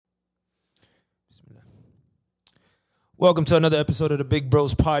Welcome to another episode of the Big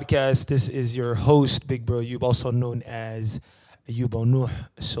Bros Podcast. This is your host, Big Bro Ayub, also known as Ayub Nuh,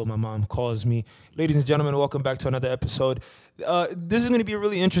 so my mom calls me. Ladies and gentlemen, welcome back to another episode. This is going to be a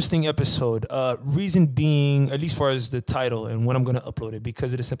really interesting episode. Reason being, at least as far as the title and when I'm going to upload it,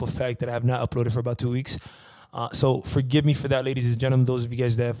 because of the simple fact that I have not uploaded for about 2 weeks. So forgive me for that, ladies and gentlemen. Those of you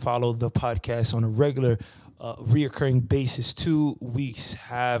guys that follow the podcast on a regular, reoccurring basis, 2 weeks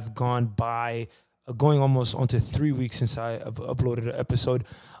have gone by, going almost onto 3 weeks since I have uploaded an episode.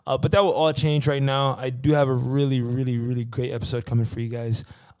 But that will all change right now. I do have a really great episode coming for you guys.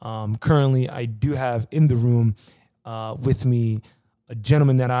 Currently, I do have in the room with me a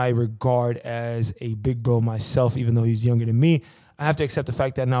gentleman that I regard as a big bro myself, even though he's younger than me. I have to accept the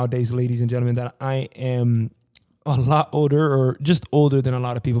fact that nowadays, ladies and gentlemen, that I am a lot older or just older than a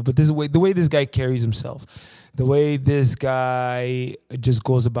lot of people. But this is the way this guy carries himself, the way this guy just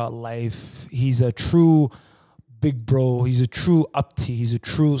goes about life. He's a true big bro. He's a true upti. He's a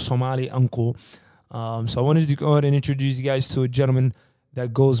true Somali uncle. So I wanted to go ahead and introduce you guys to a gentleman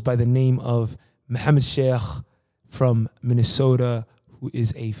that goes by the name of Mohamed Shaykh from Minnesota, who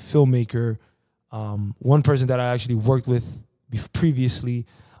is a filmmaker. One person that I actually worked with previously.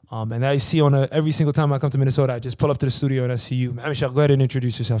 And I see every single time I come to Minnesota, I just pull up to the studio and I see you. Mohamed Shaykh, go ahead and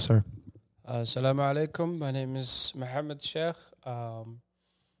introduce yourself, sir. Assalamu alaikum. My name is Mohamed Shaykh. So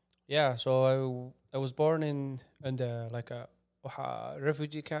I was born in the a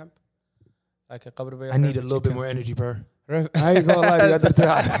refugee camp, like a qabr. I need a little bit more energy, bro. I ain't gonna lie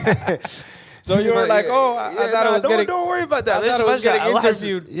to you. So you were like, I thought I was getting. Don't worry about that. I thought I was getting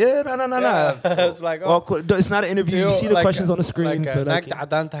interviewed. Yeah, no. I was like, it's not an interview. You see the questions on the screen. Where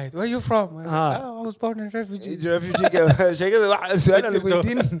are you from? I was born in refugee.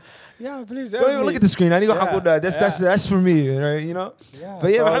 Yeah, please. Don't even look at the screen. That's for me, right? You know. Yeah.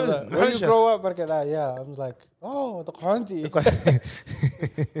 But yeah, so when you grow up, I'm like, the Khanti.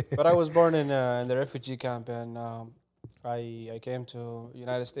 But I was born in the refugee camp, and I came to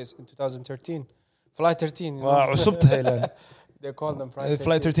United States in 2013. Flight 13. Wow, They called them Flight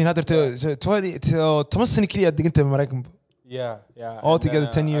 13. Yeah. All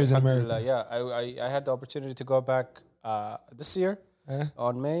together 10 years in America. Yeah, I had the opportunity to go back this year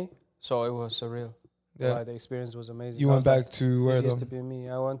on May, so it was surreal. Yeah. The experience was amazing. You went back to where? This used to be me.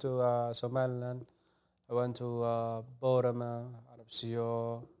 I went to Somaliland. I went to Borama, Arab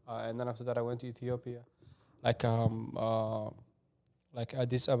Sio, and then after that I went to Ethiopia. Like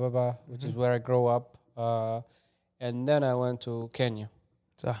Addis Ababa, which is where I grew up, and then I went to Kenya.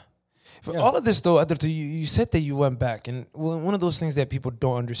 For all of this, though, you said that you went back, and one of those things that people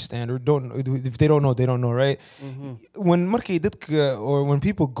don't understand or if they don't know, right? Mm-hmm. When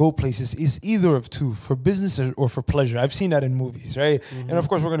people go places, it's either of two, for business or for pleasure. I've seen that in movies, right? Mm-hmm. And of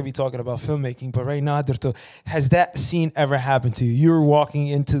course, we're going to be talking about filmmaking, but right now, has that scene ever happened to you? You're walking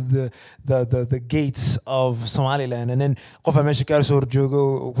into the gates of Somaliland, and then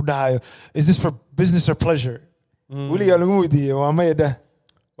is this for business or pleasure?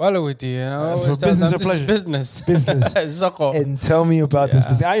 Well, with you know, for business or pleasure? Business. And tell me about this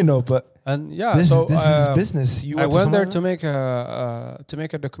business. I know, but this is business. I went there to make a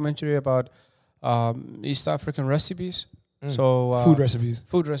documentary about East African recipes. So food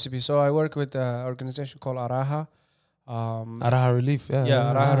recipes. So I work with an organization called Araha. Araha Relief.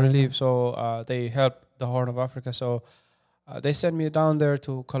 Araha Relief. So they help the Horn of Africa. So they sent me down there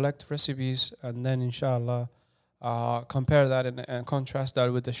to collect recipes, and then inshallah. Compare that and contrast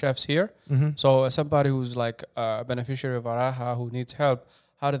that with the chefs here. Mm-hmm. So somebody who's like a beneficiary of Araha who needs help,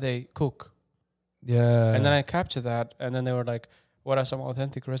 how do they cook? Yeah. And then I capture that, and then they were like, what are some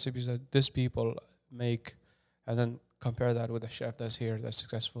authentic recipes that these people make? And then compare that with a chef that's here, that's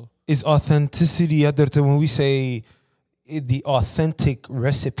successful. Is authenticity, when we say the authentic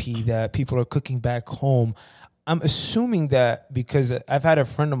recipe that people are cooking back home, I'm assuming that because I've had a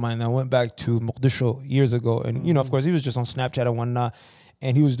friend of mine that went back to Mogadishu years ago, and of course he was just on Snapchat and whatnot,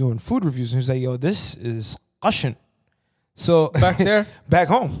 and he was doing food reviews, and he was like, "Yo, this is qashin." So back there, back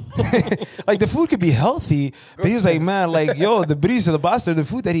home, like the food could be healthy, but he was like, "Man, like the bris or the bastard, the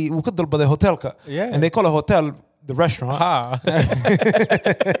food that he we could do by the hotel ka." Yeah, and they call a hotel the restaurant.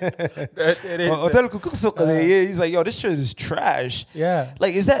 He's like, yo, this shit is trash. Yeah.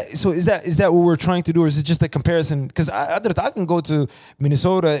 Like, is that what we're trying to do, or is it just a comparison? Because I can go to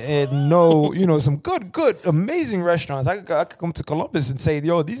Minnesota and know, some good, amazing restaurants. I could come to Columbus and say,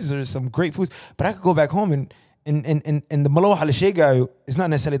 yo, these are some great foods. But I could go back home and the malawah al shaygayo is not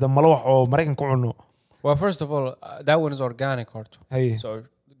necessarily the malawah or Maraykan ku'uno. Well, first of all, that one is organic, Hey. So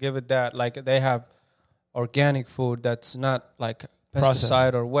give it that. Like, they have organic food that's not like pesticide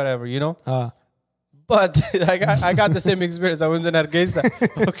processed or whatever, But I got the same experience. I was in Hargeisa.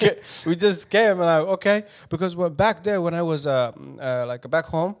 Okay, we just came and like okay, because back there when I was like back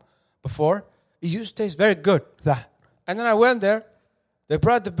home before, it used to taste very good. صح. And then I went there. They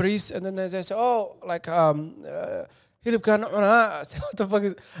brought the priest, and then they said, "Oh, like hilib kan una." What the fuck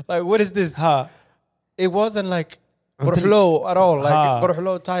is like? What is this? It wasn't like burhlo at all, like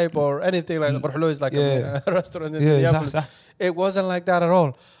burhlo type or anything like burhlo is like a restaurant in Minneapolis. It wasn't like that at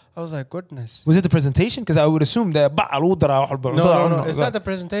all. I was like, goodness. Was it the presentation? Because I would assume that no, it's not the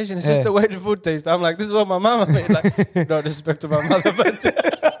presentation. It's just the way the food tastes. I'm like, this is what my mama made. Like, no disrespect to my mother, but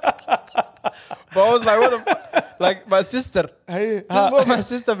I was like, what the fuck? Like my sister. This is what my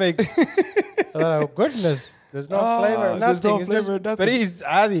sister makes. I was like, goodness. There's no flavor, nothing. It's just please,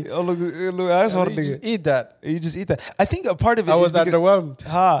 Adi. Oh, look, that's you just eat that. You just eat that. I think a part of it I was underwhelmed.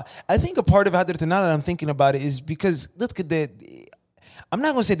 I think a part of it, now that I'm thinking about it, is because look at that. I'm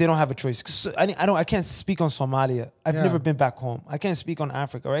not gonna say they don't have a choice. Cause I can't speak on Somalia. I've never been back home. I can't speak on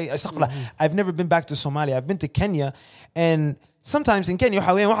Africa, right? I've never been back to Somalia. I've been to Kenya, and sometimes in Kenya you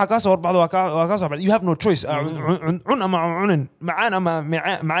have no choice. Like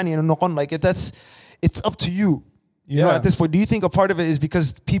it's up to you. You know, at this point, do you think a part of it is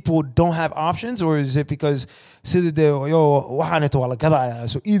because people don't have options, or is it because so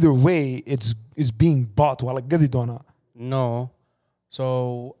either way it's being bought? No.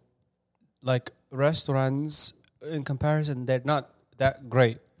 So, like restaurants, in comparison, they're not that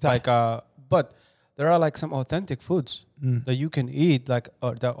great. Like, but there are like some authentic foods that you can eat, like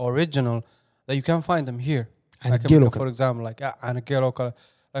the original, that you can find them here. Like, for example, like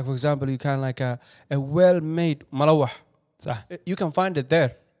like for example, you can like a well-made malawah. You can find it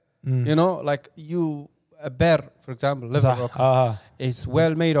there. You know, like a bear, for example, liver. It's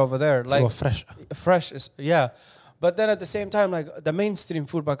well made over there. Like fresh is But then at the same time, like the mainstream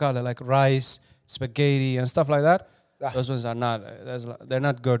food bakala, like rice, spaghetti, and stuff like that, those ones are not. They're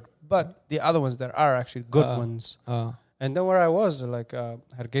not good. But the other ones, there are actually good ones. And then where I was, like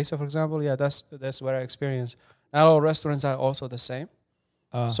Hargeisa, for example, that's where I experienced. Not all restaurants are also the same.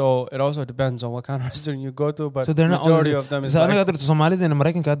 So it also depends on what kind of restaurant you go to. But so the majority of them is like...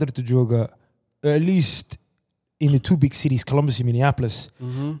 at least in the two big cities, Columbus and Minneapolis,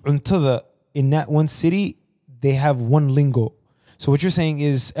 until in that one city, they have one lingo. So what you're saying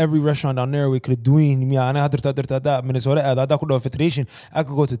is every restaurant down there we could do Minnesota federation. I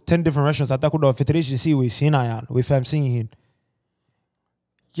could go to 10 different restaurants. I federation see we see we fam singing.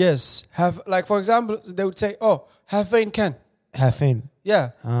 Yes, have like for example they would say, "Oh, half-fain can." Half-fain. Yeah.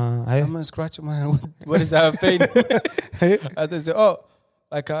 I'm gonna scratch my hand. What is half-fain? And they say, "Oh,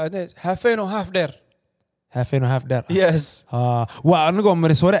 like half-fain or half there." Half-fain or half there. Yes. Well, I'm gonna go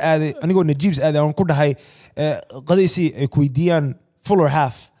Minnesota. I'm gonna go Najib's. I'm gonna go قديسي كويديان full or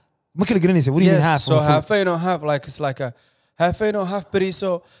half. ما كل جريني what do you mean half? So half-fain or half, like it's like a half-fain or half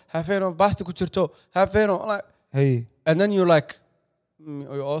periso, half-fain or basta cucurto, half-fain or like. Hey. And then you like,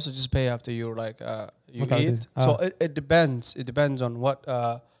 you also just pay after you like you eat. So it depends. It depends on what.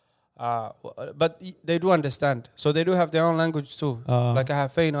 But they do understand. So they do have their own language too. Like a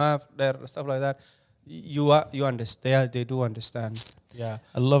half-fain or half there, stuff like that. You understand. They do understand. Yeah,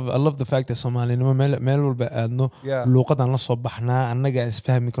 I love the fact that Somali meel walba aadno luqadan la soo baxnaa annaga is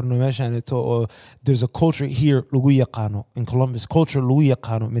fahmi karno meeshaan there's a culture here lagu yaqaano in Columbus, culture lagu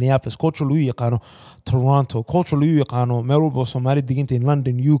yaqaano Minneapolis, culture lagu yaqaano Toronto, culture lagu yaqaano meel walba Somali diganta in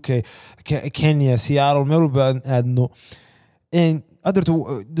London, UK, Kenya, Seattle, meel walba aadno. And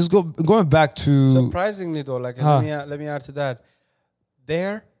just going back to surprisingly though, like let me add to that,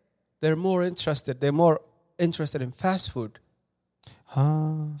 they're more interested in fast food.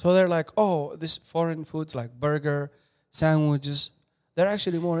 So they're like, oh, this foreign foods like burger, sandwiches. They're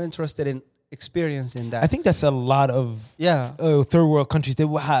actually more interested in experiencing that. I think that's a lot of third world countries. They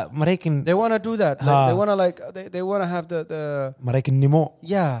want to do that. Like, they want to like they want to have the nimo.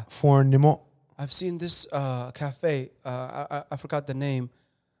 Yeah, foreign nimo. I've seen this cafe. I forgot the name.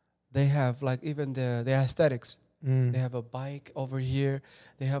 They have like even the aesthetics. They have a bike over here.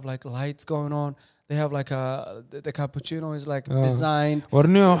 They have like lights going on. They have like the cappuccino is like designed. They're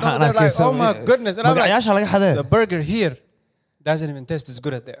like, oh my goodness! And I'm like, the burger here doesn't even taste as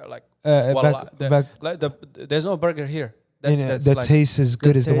good as there. Like, there's no burger here. The like, taste is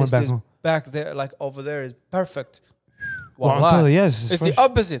good as the one back home. Back there, like over there, is perfect. Yes, it's the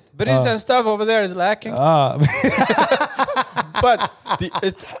opposite. Barista and stuff over there is lacking. But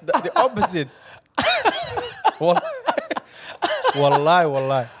it's the opposite.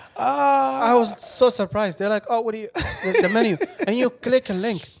 Wallahi. I was so surprised. They're like, "Oh, what do you?" The menu, and you click a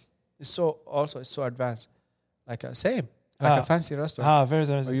link. It's so advanced. Like same. like a fancy restaurant. very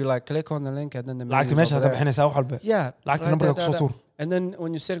Where you like click on the link and then the لعقت menu is ماشي over هذا there. بحين ساوي حلبة Yeah. لعقت right نمبرك there, سطور And then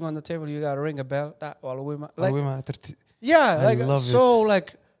when you're sitting on the table, you gotta ring a bell. Like ما ترتي yeah, I like love so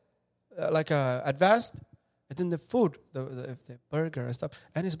it. like advanced. And then the food, the burger and stuff,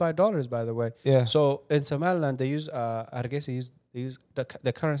 and it's by dollars, by the way. yeah So in Somaliland, they use they use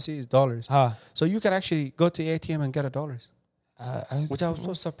the currency is dollars. So you can actually go to ATM and get $1, which I was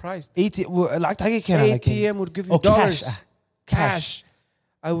so surprised. لعقت حاجة كان ATM would give you dollars, cash.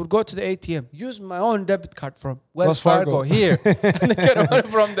 I would go to the ATM, use my own debit card from Wells Fargo here, and they get money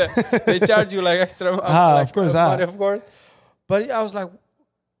from there. They charge you like extra like, of course, money, of course. But I was like,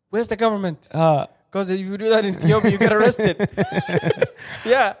 where's the government? Because if you do that in Ethiopia, you get arrested.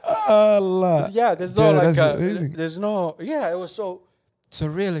 Yeah. Allah. Yeah, there's no there's no. Yeah, it was so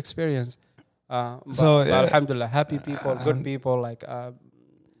surreal experience. So alhamdulillah, happy people, good people, like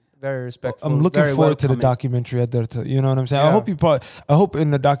very respectful. I'm looking very forward to the welcoming. documentary. You know what I'm saying? Yeah. I hope in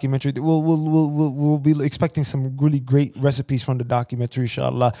the documentary we'll be expecting some really great recipes from the documentary,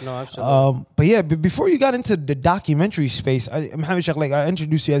 inshallah. No, absolutely. But yeah, before you got into the documentary space, Mohamed Shaykh, like I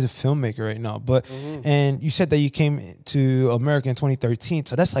introduced you as a filmmaker right now, but and you said that you came to America in 2013,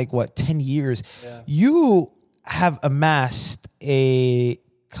 so that's like what 10 years. Yeah. You have amassed a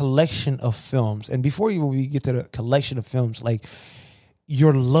collection of films, and before we get to the collection of films, like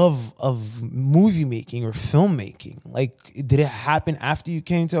your love of movie making or filmmaking, like did it happen after you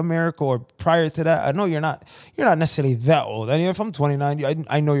came to America or prior to that? I know you're not necessarily that old. I mean, if I'm 29,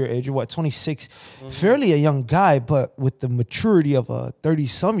 I know your age. You're what, 26? Fairly a young guy, but with the maturity of a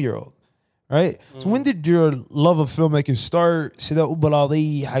 30-some-year-old, right? So when did your love of filmmaking start? So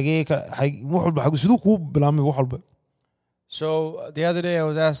the other day I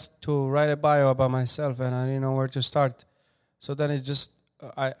was asked to write a bio about myself, and I didn't know where to start. So then it just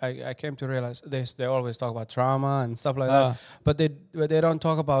I came to realize they always talk about trauma and stuff like that, but they don't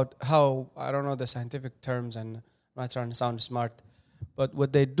talk about how, I don't know the scientific terms, and I'm not trying to sound smart, but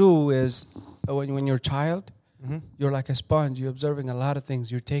what they do is when you're a child, you're like a sponge. You're observing a lot of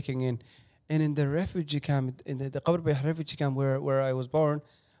things. You're taking in, and in the refugee camp, in the Qabr Bayh refugee camp where I was born.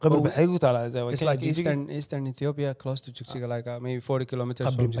 It's like eastern Ethiopia, close to Chikchiga, like maybe 40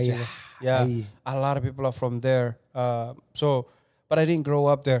 kilometers from Chikchiga. Yeah, a lot of people are from there. But I didn't grow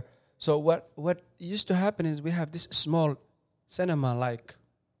up there. So what used to happen is we have this small cinema-like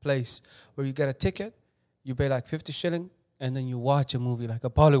place where you get a ticket, you pay like 50 shilling, and then you watch a movie like a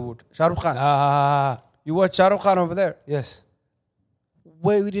Bollywood. Shah Rukh Khan. You watch Shah Rukh Khan over there. Yes.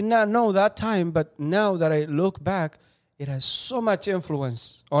 We did not know that time, but now that I look back, it has so much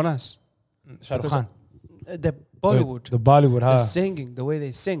influence on us. Shah Rukh Khan. The Bollywood. The Bollywood, the singing, the way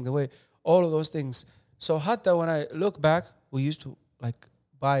they sing, the way, all of those things. So hatta when I look back, we used to like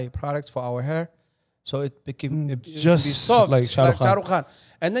buy products for our hair, so it became just be soft like Shah Rukh Khan.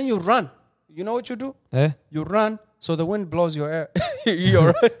 And then you run. You know what you do? You run so the wind blows your hair,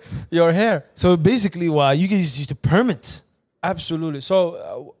 your hair. So basically, you guys used to permit. Absolutely.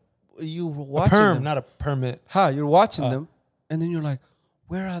 So you watching them, not a permit. You're watching them, and then you're like,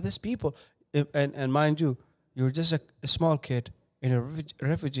 where are these people? And mind you, you're just a small kid in a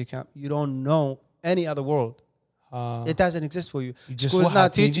refugee camp. You don't know any other world. It doesn't exist for you. School is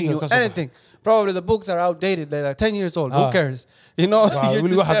not teaching you anything. Probably the books are outdated. They're like 10 years old. Who cares? You know,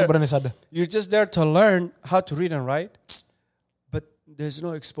 you're just there to learn how to read and write. But there's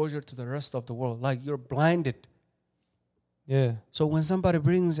no exposure to the rest of the world. Like you're blinded. Yeah. So when somebody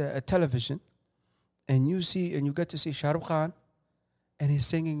brings a television and you get to see Shah Rukh Khan and he's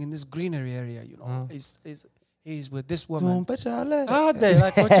singing in this greenery area, you know, he's with this woman. And I'm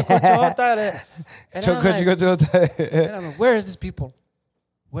like, where is this people?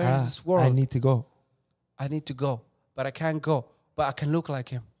 Where is this world? I need to go. But I can't go. But I can look like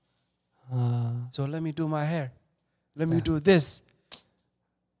him. So let me do my hair. Let me do this.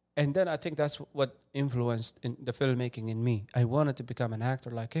 And then I think that's what influenced in the filmmaking in me. I wanted to become an actor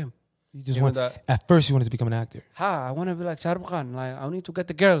like him. You just at first you wanted to become an actor. I want to be like Shah Rukh Khan. Like I need to get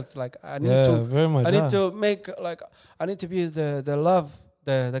the girls. Like I need to. Very much. I need to make like I need to be the love,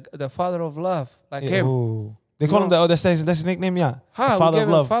 the father of love, like him. Ooh. They call him that's his nickname, yeah. Father of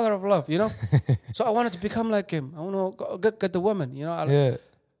love. Father of love, you know. So I wanted to become like him. I want to get the woman, you know.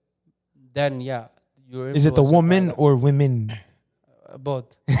 Then is it the woman or women?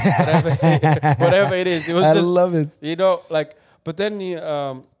 Both. Whatever it is. It was I love it. You know, like. But then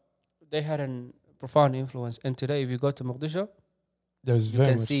they had a profound influence. And today, if you go to Mogadishu,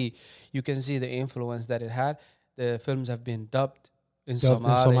 you can see the influence that it had. The films have been dubbed in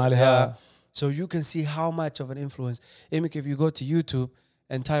Somali. So you can see how much of an influence. If you go to YouTube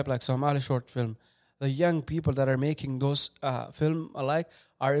and type like Somali short film, the young people that are making those film alike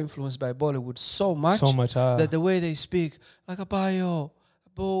are influenced by Bollywood so much that the way they speak, like a bio,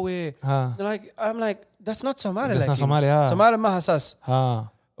 boy, like I'm like, that's not Somali. That's like not Somali. Somali mahasas.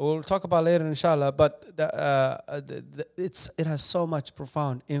 We'll talk about later, inshallah. But it has so much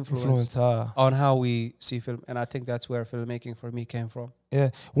profound influence on how we see film, and I think that's where filmmaking for me came from.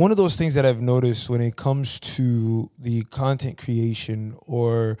 Yeah, one of those things that I've noticed when it comes to the content creation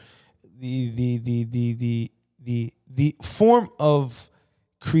or the form of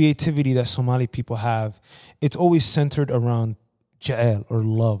creativity that Somali people have, it's always centered around ja'al or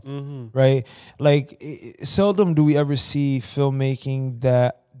love, right? Like seldom do we ever see filmmaking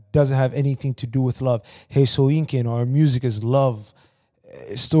that doesn't have anything to do with love. Hey, Soyinkin, our music is love.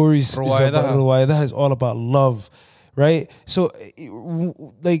 Stories is all about love, right? So,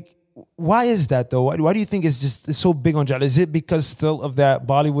 like, why is that though? Why do you think it's so big on ja'al? Is it because still of that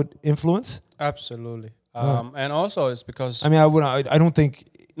Bollywood influence? Absolutely. And also it's because I mean, I don't think.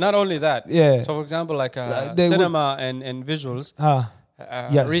 Not only that. Yeah. So, for example, like cinema and visuals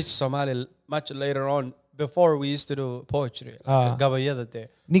reached Somali much later on. Before we used to do poetry, gabayada.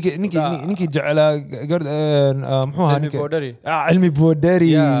 Niki ja'ala ilmi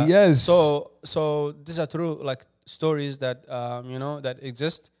bodari. Yes. So these are true like stories that that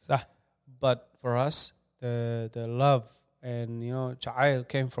exist. But for us, the love and ja'al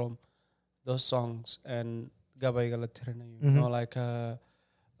came from those songs and gabay galatirna. Like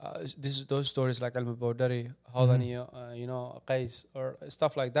those stories like ilmi bodari, Hawdani, Qais or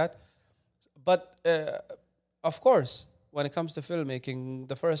stuff like that. But of course, when it comes to filmmaking,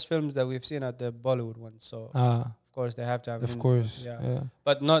 the first films that we've seen are the Bollywood ones. So of course they have to have. Of course, yeah.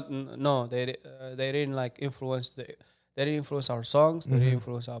 But they didn't like influence they didn't influence our songs. They didn't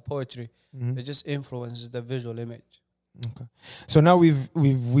influence our poetry. They just influenced the visual image. Okay. So now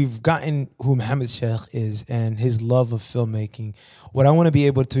we've gotten who Mohamed Shaykh is and his love of filmmaking. What I want to be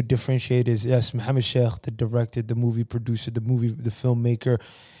able to differentiate is, yes, Mohamed Shaykh, the director, the movie producer, the filmmaker.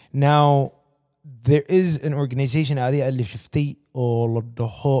 Now, there is an organization or the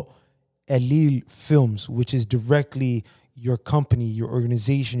Aleel Films, which is directly your company, your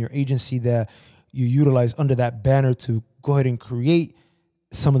organization, your agency that you utilize under that banner to go ahead and create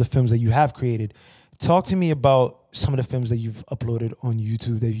some of the films that you have created. Talk to me about some of the films that you've uploaded on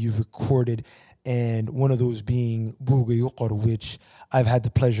YouTube, that you've recorded, and one of those being Buga Yuqar, which I've had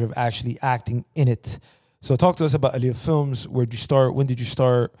the pleasure of actually acting in it. So talk to us about Aleel Films. Where did you start? When did you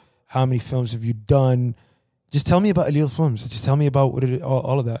start? How many films have you done? Just tell me about Aleel Films. Just tell me about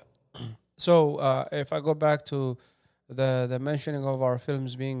all of that. So if I go back to the mentioning of our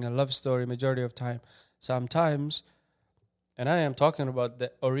films being a love story majority of time, sometimes, and I am talking about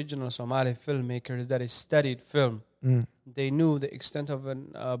the original Somali filmmakers that studied film. They knew the extent of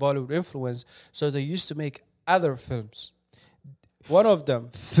an Bollywood influence, so they used to make other films. One of them,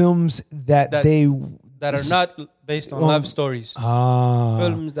 films that are not based on love stories.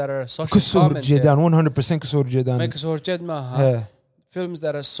 Films that are social commentary. 100% Kusur Jidan. Films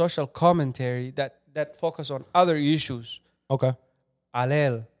that are social commentary that focus on other issues. Okay.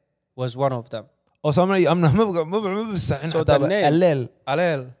 Aleel was one of them. So the name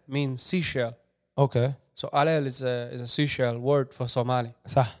Aleel means seashell. Okay. So Aleel is a seashell word for Somali.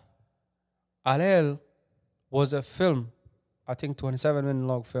 صح. Aleel was a film, I think 27-minute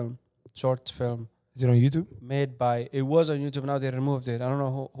long film, short film. Is it on YouTube? It was on YouTube. Now they removed it. I don't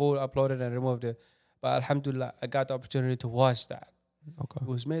know who uploaded and removed it, but alhamdulillah, I got the opportunity to watch that. Okay. It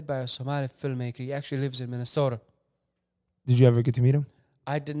was made by a Somali filmmaker. He actually lives in Minnesota. Did you ever get to meet him?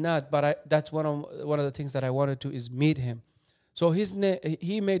 I did not, but that's one of the things that I wanted to is meet him. So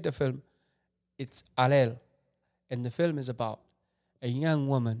he made the film. It's Aleel, and the film is about a young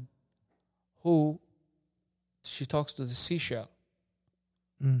woman who she talks to the seashell.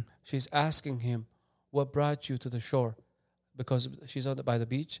 She's asking him, "What brought you to the shore?" Because she's by the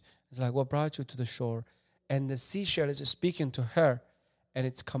beach. It's like, "What brought you to the shore?" And the seashell is speaking to her, and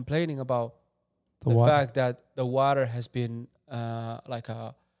it's complaining about the fact that the water has been like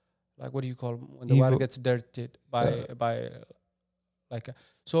what do you call when the water gets dirtied by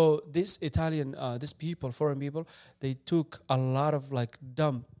so this Italian foreign people, they took a lot of like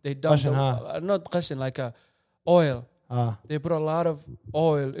they dumped not qashin, like oil. They put a lot of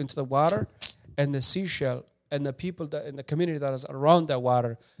oil into the water, and the seashell and the people that in the community that is around that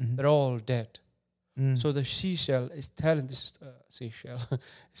water, they're all dead. So the seashell is telling this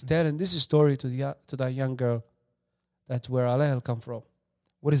story to that young girl. That's where Aleel come from.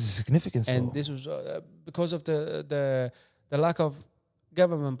 What is the significance? And this was because of the lack of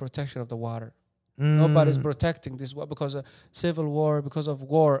government protection of the water. Nobody's protecting this because of civil war, because of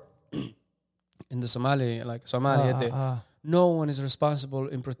war. in the Somalia, no one is responsible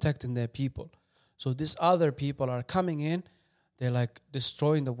in protecting their people. So these other people are coming in, they're like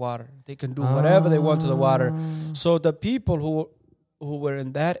destroying the water. They can do whatever they want to the water. So the people who were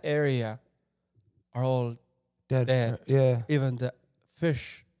in that area are all dead. Yeah. Even the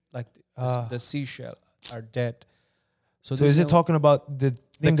fish, like the seashell, are dead. So is it talking about the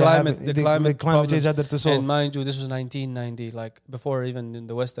climate change? And mind you, this was 1990, like before even in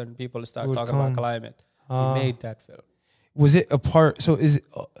the Western people start talking about climate. He made that film. Was it a part? So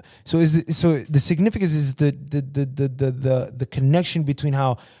the significance is the connection between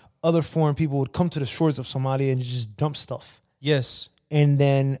how other foreign people would come to the shores of Somalia and just dump stuff. Yes. And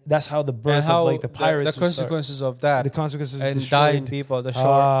then that's how the birth of like the pirates. The consequences of that. The consequences and dying people, the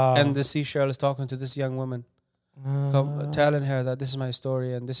shore, and the seashell is talking to this young woman, telling her that this is my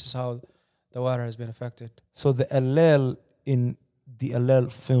story and this is how the water has been affected. So the Aleel in the Aleel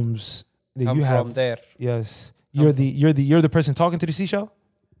films that come you have from there. Yes, you're the person talking to the seashell.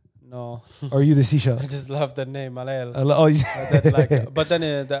 No. Or are you the seashell? I just love the name Aleel. Oh, yeah. But then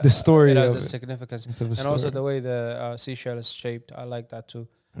the story it has of a significance, and story. Also the way the seashell is shaped. I like that too.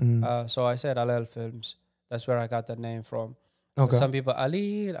 So I said Aleel films. That's where I got that name from. Okay. Some people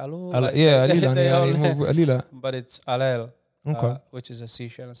Aleel, Aleel. But it's Aleel, okay, which is a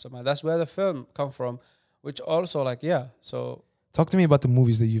seashell and so on. That's where the film come from. Which also So talk to me about the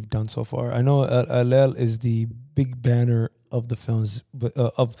movies that you've done so far. I know Aleel is the big banner of the films, but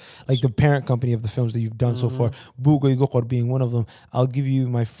of like the parent company of the films that you've done so far. Bugo Igokor being one of them. I'll give you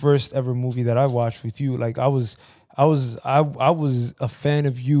my first ever movie that I watched with you. Like I was a fan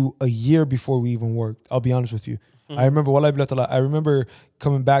of you a year before we even worked. I'll be honest with you. I remember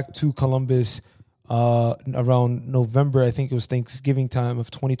coming back to Columbus around November. I think it was Thanksgiving time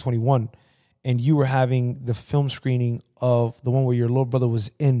of 2021. And you were having the film screening of the one where your little brother was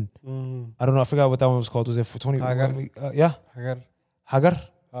in. I don't know. I forgot what that one was called. Was it for 20? Yeah. Hagar.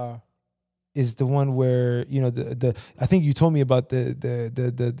 Is the one where the I think you told me about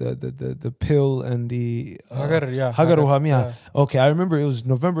the pill and the Hagar. Okay, I remember it was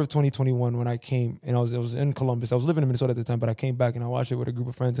November of 2021 when I came, and I was in Columbus. I was living in Minnesota at the time, but I came back and I watched it with a group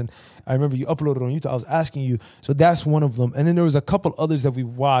of friends, and I remember you uploaded on YouTube. I was asking you, so that's one of them, and then there was a couple others that we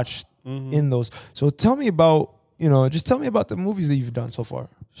watched in those. So tell me about just tell me about the movies that you've done so far.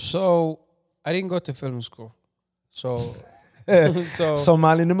 So I didn't go to film school, so.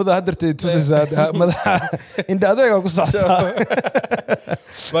 Somali nimada hadartay tusaysaa madaxa inda adeega ku socotaa.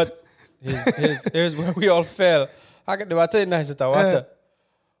 But here's where we all fail. Haga dhibaatadina haysataa waata.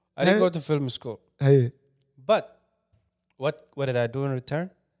 I didn't go to film school. Hey. But what did I do in return?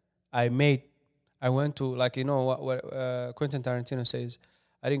 I went to what Quentin Tarantino says.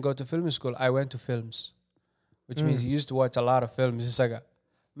 I didn't go to film school. I went to films, which means he used to watch a lot of films.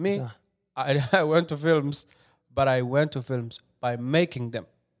 Me, I went to films. But I went to films by making them.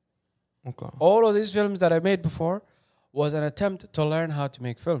 Okay. All of these films that I made before was an attempt to learn how to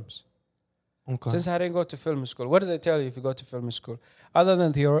make films. Okay. Since I didn't go to film school, what do they tell you if you go to film school? Other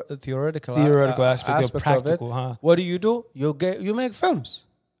than theoretical aspect of practical, of it, what do? You make films.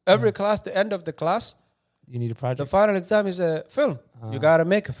 Every class, the end of the class, you need a project. The final exam is a film. You gotta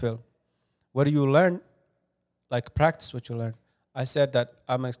make a film. What do you learn? Like practice what you learn. I said that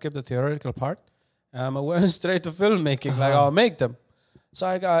I'm gonna skip the theoretical part. I went straight to filmmaking. Like I'll make them. So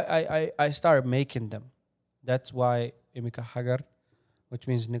I started making them. That's why Imika Hagar, which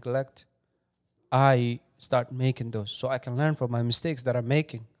means neglect. I start making those so I can learn from my mistakes that I'm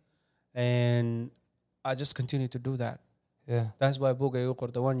making, and I just continue to do that. Yeah, that's why Buga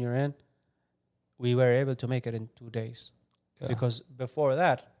Yukur, the one you're in, we were able to make it in 2 days. Yeah. Because before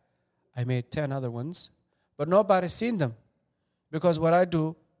that, I made 10 other ones, but nobody's seen them. Because what I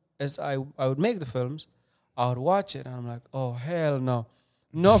do is I would make the films, I would watch it, and I'm like, oh, hell no.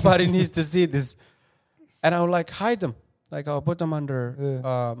 Nobody needs to see this. And I would hide them. I'll put them under,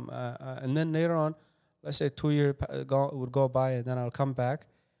 and then later on, let's say 2 years would go by, and then I'll come back,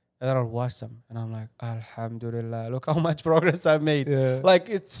 and then I'll watch them. And I'm like, Alhamdulillah, look how much progress I made. Yeah.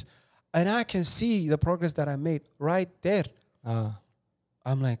 And I can see the progress that I made right there.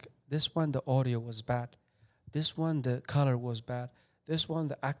 I'm like, this one, the audio was bad. This one, the color was bad. This one,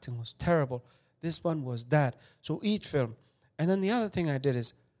 the acting was terrible. This one was that. So each film. And then the other thing I did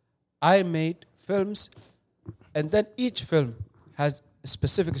is I made films, and then each film has a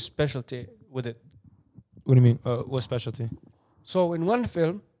specific specialty with it. What do you mean? What specialty? So in one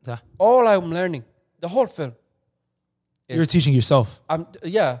film, all I'm learning, the whole film. You're teaching yourself.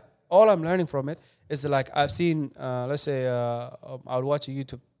 All I'm learning from it is I've seen, let's say, I'll watch a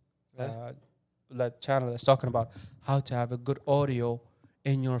YouTube that channel that's talking about how to have a good audio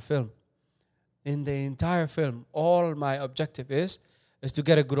in your film. in the entire film, all my objective is to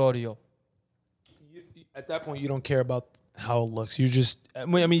get a good audio. At that point, you don't care about how it looks. You're just, I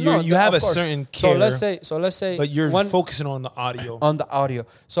mean, No, you have a of course. certain care. So let's say, but you're focusing on the audio. On the audio.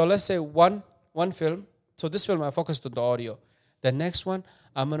 So let's say one film. So this film, I focused on the audio. The next one,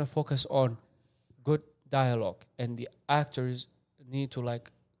 I'm gonna focus on good dialogue, and the actors need to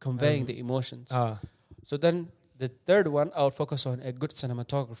like conveying the emotions. So then the third one, I'll focus on a good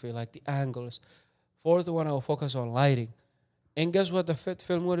cinematography, like the angles. Fourth one, I'll focus on lighting. And guess what the fifth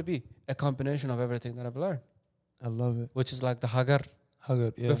film would be? A combination of everything that I've learned. I love it. Which is like the Hagar.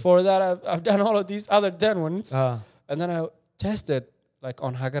 Hagar, yeah. Before that, I've done all of these other 10 ones. And And then I tested like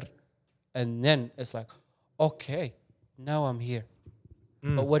on Hagar. And then it's like, okay, now I'm here.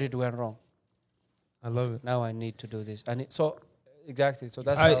 But what did went wrong? I love it. Now I need to do this. Exactly. So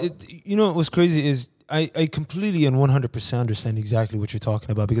that's you know what's crazy is I completely and 100% understand exactly what you're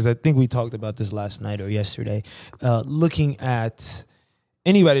talking about, because I think we talked about this last night or yesterday. Looking at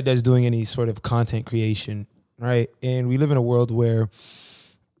anybody that's doing any sort of content creation, right? And we live in a world where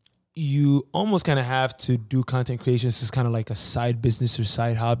you almost kind of have to do content creation as kind of like a side business or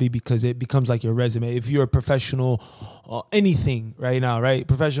side hobby, because it becomes like your resume. If you're a professional, anything right now, right?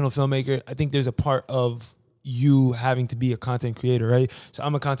 Professional filmmaker, I think there's a part of you having to be a content creator, right? So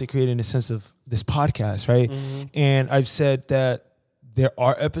I'm a content creator in the sense of this podcast, right? And I've said that there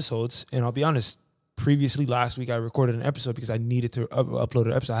are episodes, and I'll be honest, previously last week I recorded an episode because I needed to upload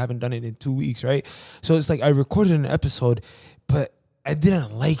an episode. I haven't done it in 2 weeks, right? So it's like I recorded an episode, but I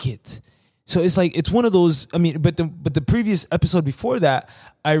didn't like it. So it's like, it's one of those, I mean, but the previous episode before that,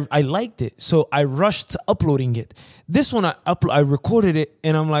 I liked it. So I rushed to uploading it. This one, I recorded it,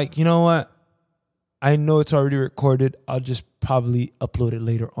 and I'm like, you know what? I know it's already recorded. I'll just probably upload it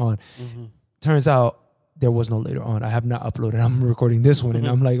later on. Turns out there was no later on. I have not uploaded. I'm recording this one, and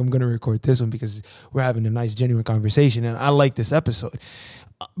I'm like, I'm going to record this one because we're having a nice, genuine conversation, and I like this episode.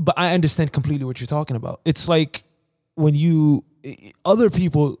 But I understand completely what you're talking about. It's like when other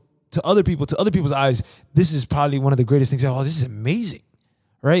people's eyes, this is probably one of the greatest things. Oh, this is amazing,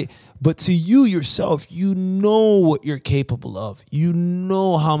 right? But to you yourself, you know what you're capable of. You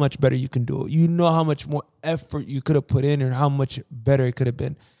know how much better you can do it. You know how much more effort you could have put in, and how much better it could have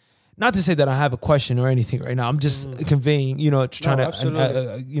been. Not to say that I have a question or anything right now. I'm just conveying, trying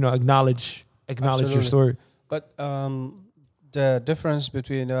to, acknowledge your story. But the difference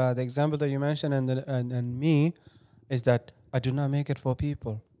between the example that you mentioned and me is that I do not make it for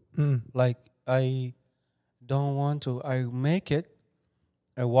people. Like, I don't want to. I make it,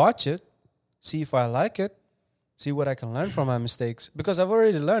 I watch it, see if I like it, see what I can learn from my mistakes. Because I've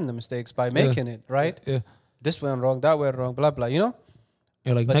already learned the mistakes by making it, right? Yeah. This went wrong, that went wrong, blah, blah, You're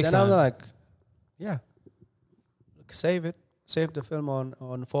like, but next then time. I'm like, yeah, save it. Save the film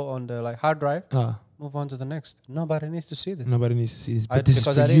on the like hard drive. Move on to the next. Nobody needs to see this. Nobody needs to see this. But this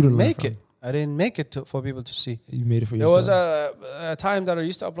because is for I you to didn't learn make from. it. I didn't make it for people to see. You made it for There yourself. was a time that I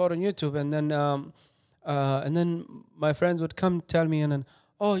used to upload on YouTube, and then my friends would come tell me, and then,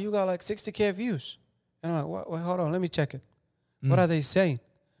 oh, you got like 60K views. And I'm like, what? Wait, hold on, let me check it. What are they saying?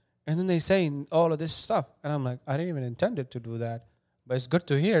 And then they saying all of this stuff. And I'm like, I didn't even intend it to do that. But it's good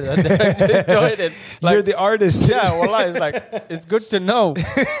to hear that they actually enjoyed it. Like, You're the artist. yeah, wallah, it's like, it's good to know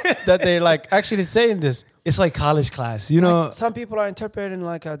that they're like actually saying this. It's like college class, you know. Like, some people are interpreting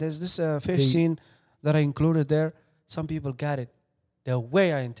like there's this fish scene that I included there. Some people got it the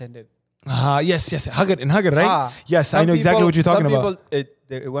way I intended. Yes. Hug it, right? Yes, I know exactly what you're talking about. Some people,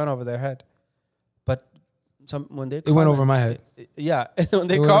 it went over their head. But when they It went over my head. Yeah, when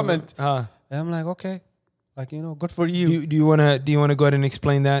they comment, I'm like, okay. Like, good for you. Do you wanna go ahead and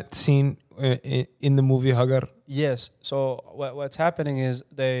explain that scene in the movie Hagar? Yes. So what's happening is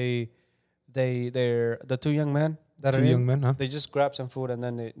they're the two young men that are young men, huh? They just grab some food, and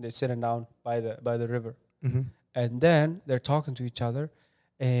then they're sitting down by the river, Mm-hmm. and then they're talking to each other,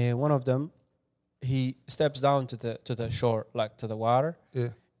 and one of them, he steps down to the shore, like to the water,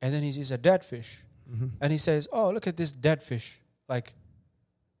 and then he sees a dead fish, and he says, "Oh, look at this dead fish!" Like,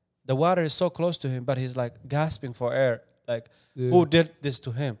 the water is so close to him, but he's like gasping for air. Like, who did this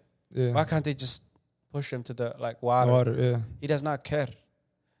to him? Yeah. Why can't they just push him to the water? He does not care.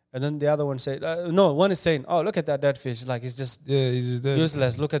 And then the other one said, no, one is saying, oh, look at that dead fish. Like, he's just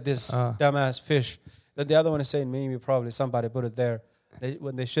useless. Look at this dumbass fish. Then the other one is saying, maybe probably somebody put it there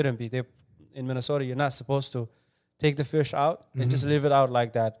when they shouldn't be. In Minnesota, you're not supposed to take the fish out and just leave it out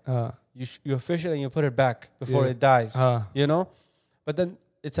like that. You fish it and you put it back before it dies. But then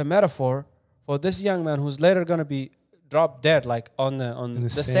it's a metaphor for this young man who's later going to be drop dead, like on the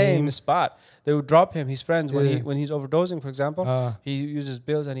same spot. They would drop him. His friends when he's overdosing, for example, he uses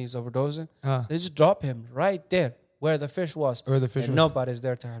pills and he's overdosing. They just drop him right there where the fish was. Nobody's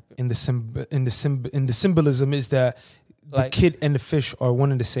there to help him. In the symbolism is that the kid and the fish are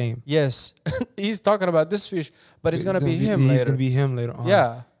one and the same. Yes, he's talking about this fish, but it's gonna be him later. He's gonna be him later.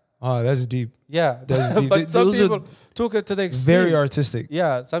 Yeah. Oh, that's deep. Yeah, that's deep. But some people took it to the extreme. Very artistic.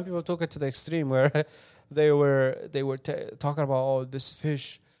 Yeah, some people took it to the extreme where they were talking about this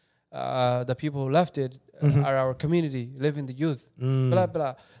fish. The people who left it are our community, living the youth. Blah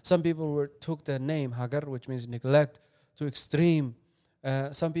blah. Some people took the name Hagar, which means neglect, to extreme.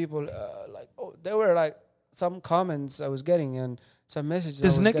 Some people there were like some comments I was getting and some messages.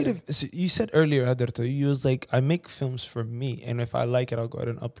 This negative. So you said earlier, Hadarto, you was like, I make films for me, and if I like it, I'll go ahead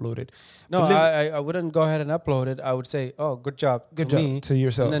and upload it. No, I wouldn't go ahead and upload it. I would say, oh, good job me, to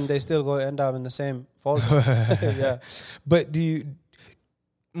yourself, and then they still end up in the same folder. Yeah. But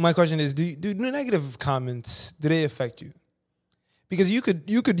my question is, do negative comments, do they affect you? Because you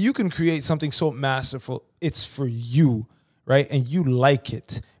can create something so masterful, it's for you, right? And you like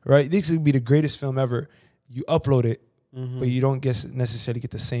it, right? This could be the greatest film ever. You upload it, but you don't necessarily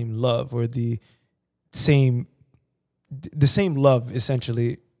get the same love or the same love,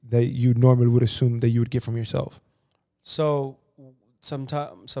 essentially, that you normally would assume that you would get from yourself. So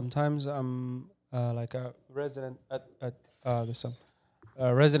sometimes I'm like a resident at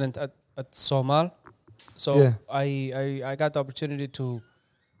Somal. So yeah. I got the opportunity to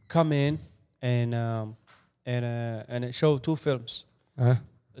come in and show 2 films.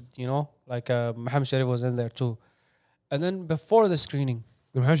 You know, like Mohamed Sharif was in there too. And then before the screening,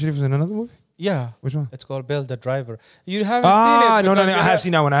 Mohamed Sharif was in another movie? Yeah. Which one? It's called Build the Driver. You haven't seen it? No, I have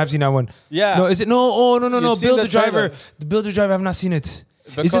seen that one. Yeah. No, is it? No, oh, no. Build the Driver. The Build the Driver, I have not seen it.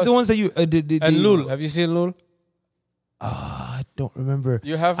 Because is it the ones that you did? And Lul. Have you seen Lul? I don't remember.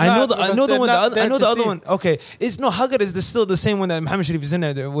 You have I know the one. I know the other one. Okay. It's Hagar is still the same one that Mohamed Sharif is in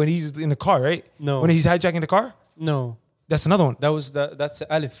there when he's in the car, right? No. When he's hijacking the car? No. That's another one. That's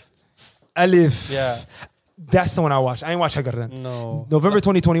Alif. Alif. Yeah. That's the one I watched. I ain't watched Hagar then. No. November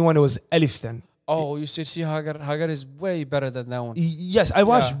 2021, it was Alif then. Oh, you should see Hagar. Hagar is way better than that one. Yes, I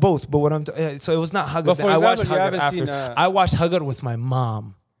watched both, but what so it was not Hagar. But for example, I watched Hagar after. I watched Hagar with my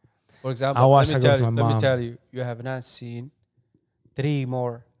mom. For example, I watched Hagar with my mom. Let me tell you, you have not seen 3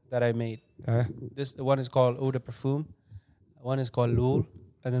 more that I made. This one is called Eau de Parfum. One is called Lul.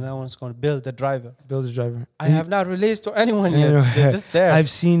 And then that one's called Build the Driver. Build the Driver. I have not released to anyone yet. They're just there. I've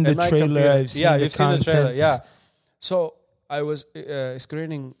seen the trailer. I've seen you've seen the trailer. Yeah. So I was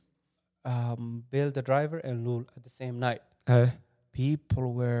screening Build the Driver and Lul at the same night.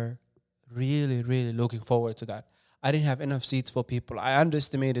 People were really, really looking forward to that. I didn't have enough seats for people. I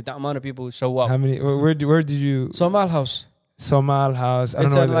underestimated the amount of people who show up. How many? Where did you? Somal House. Somal House.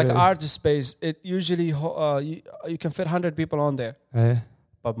 It's like an art space. It usually you can fit 100 people on there.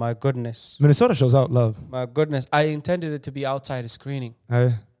 But my goodness. Minnesota shows out love. My goodness. I intended it to be outside screening.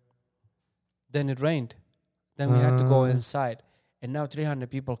 Then it rained. Then we had to go inside. And now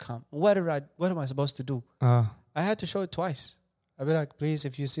 300 people come. What am I supposed to do? I had to show it twice. I'd be like, please,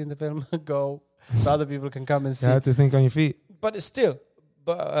 if you've seen the film, go. So other people can come and see. You have to think on your feet. But still,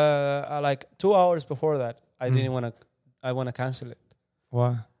 like 2 hours before that, I want to cancel it.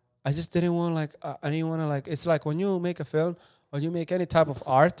 Why? I just didn't want it's like when you make a film or you make any type of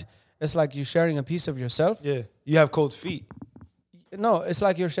art, it's like you're sharing a piece of yourself. Yeah. You have cold feet. No, it's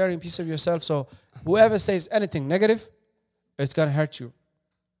like you're sharing a piece of yourself. So whoever says anything negative, it's going to hurt you.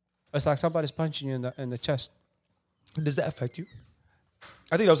 It's like somebody's punching you in the chest. Does that affect you?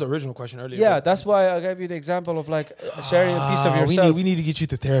 I think that was the original question earlier. Yeah, that's why I gave you the example of like sharing a piece of yourself. We need to get you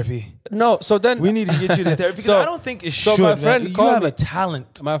to therapy. No, so then we need to get you to therapy because I don't think it should. So my friend you have a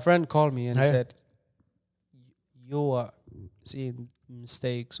talent. My friend called me and he said, "You are seeing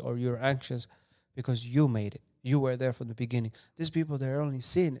mistakes or you're anxious because you made it. You were there from the beginning. These people, they're only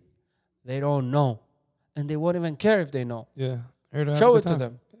seeing it. They don't know, and they won't even care if they know. Yeah, show it to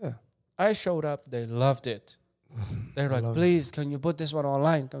them. Yeah, I showed up. They loved it." They're like, please, can you put this one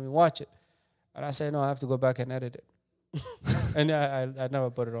online? Can we watch it? And I say, no, I have to go back and edit it. And I never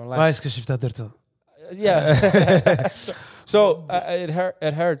put it online. Yes. So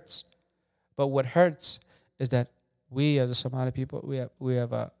it hurts. But what hurts is that we as a Somali people, we're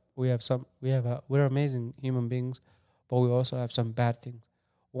amazing human beings, but we also have some bad things.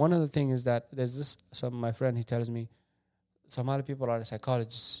 One of the things is that there's my friend, he tells me, Somali people are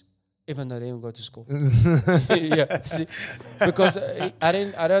psychologists. Even though they didn't go to school. Yeah, see, because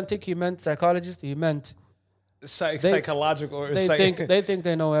I don't think he meant psychologist. He meant psychological. Or they think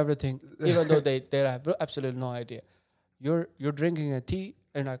they know everything, even though they have absolutely no idea. you're drinking a tea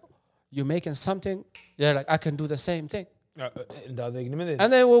and like you're making something. They're like, I can do the same thing.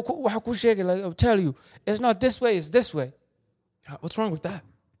 And they will like I'll tell you, it's not this way, it's this way. What's wrong with that?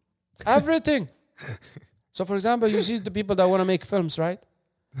 Everything. So for example, you see the people that want to make films, right?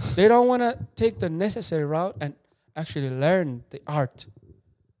 They don't want to take the necessary route and actually learn the art.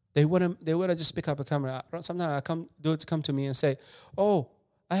 They want to just pick up a camera. Sometimes dudes come to me and say, "Oh,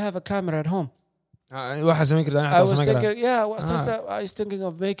 I have a camera at home." I was thinking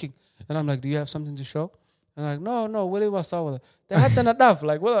of making. And I'm like, "Do you have something to show?" And I'm like, "No, what was that with it? They had enough.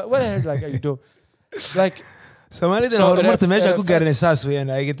 Like, what the hell like are you doing?" Like, so at the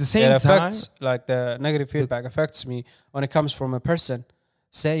same time, like the negative feedback affects me when it comes from a person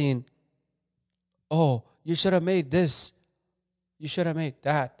saying, "Oh, you should have made this. You should have made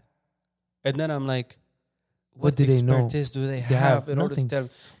that." And then I'm like, what do they know? Expertise do they have in order to nothing. tell me?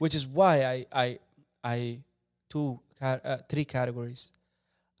 Which is why I three categories.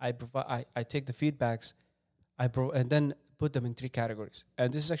 I take the feedbacks, and then put them in three categories.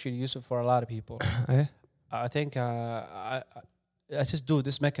 And this is actually useful for a lot of people. I think I just do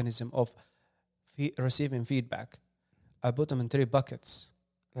this mechanism of receiving feedback. I put them in three buckets.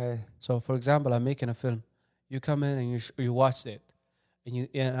 So, for example, I'm making a film. You come in and you watched it,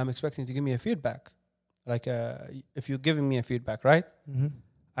 and I'm expecting to give me a feedback. Like if you're giving me a feedback, right? Mm-hmm.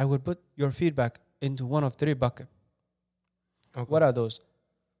 I would put your feedback into one of three buckets. Okay. What are those?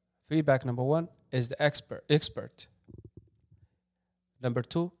 Feedback number one is the expert. Number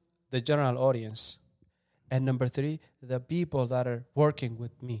two, the general audience. And number three, the people that are working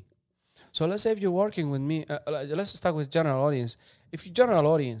with me. So let's say if you're working with me, let's start with general audience. If you're general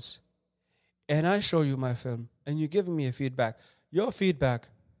audience, and I show you my film, and you're giving me a feedback, your feedback,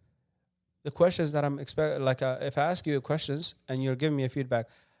 the questions that I'm expecting, like if I ask you questions and you're giving me a feedback,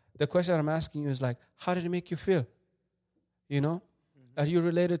 the question I'm asking you is like, how did it make you feel? You know, are you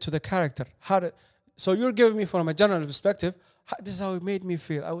related to the character? So you're giving me from a general perspective. This is how it made me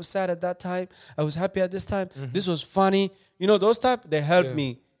feel. I was sad at that time. I was happy at this time. Mm-hmm. This was funny. You know, those type, they help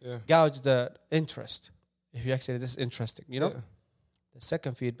me gauge the interest. If you actually, this is interesting, you know? Yeah. The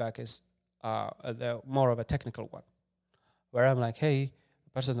second feedback is the more of a technical one, where I'm like, hey, the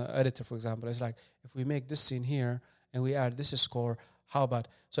person, the editor, for example, is like, if we make this scene here and we add this score, how about?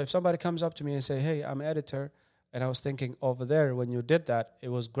 So if somebody comes up to me and say, hey, I'm an editor, and I was thinking over there when you did that, it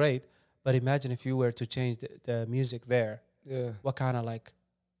was great, but imagine if you were to change the music there. Yeah. What kind of like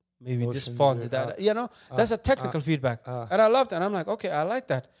maybe this font did that? You know, that's a technical feedback. And I loved it. And I'm like, okay, I like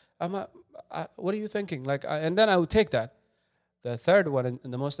that. What are you thinking? Like, and then I would take that. The third one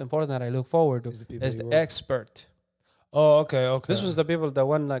and the most important that I look forward to is the expert. Oh, okay. This was the people that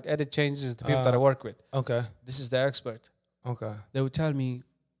one like edit changes, the people that I work with. Okay. This is the expert. Okay. They would tell me,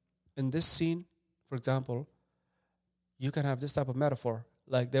 in this scene, for example, you can have this type of metaphor.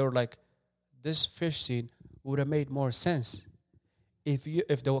 Like they were like, this fish scene would have made more sense if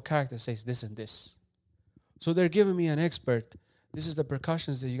the character says this and this. So they're giving me an expert. This is the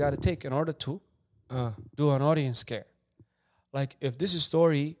precautions that you got to take in order to do an audience scare. Like if this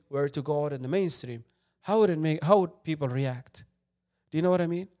story were to go out in the mainstream, how would people react? Do you know what I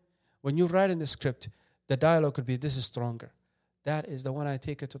mean? When you write in the script, the dialogue could be, this is stronger. That is the one I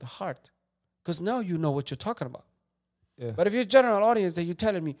take it to the heart. Because now you know what you're talking about. Yeah. But if you're general audience that you're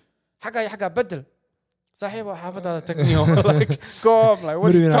telling me, حاجة بدل صاحبه حافظ هذا تقنيه like go on, like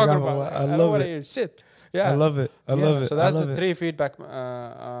what are you talking about? I love it. Shit. Yeah. I love it. So that's the three feedback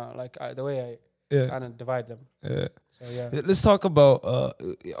the way I kind of divide them. Yeah. So yeah. Let's talk about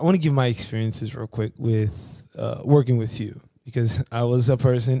I want to give my experiences real quick with working with you, because I was a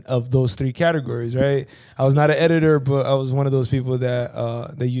person of those three categories, right? I was not an editor, but I was one of those people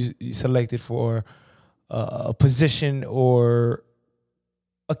that you selected for a position or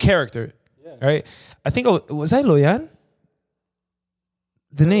a character, right? I think was I Loyan?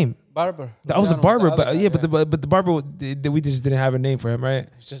 The name barber. I was a barber, but the barber we just didn't have a name for him, right?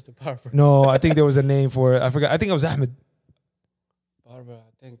 It's just a barber. No, I think there was a name for it. I forgot. I think it was Ahmed. Barber,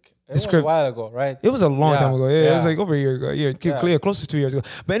 I think it was a while ago, right? It was a long time ago. Yeah, it was like over a year ago. Yeah, close to 2 years ago.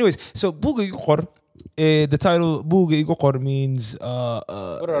 But anyways, so Buga Yuqor, the title Buga Yuqor means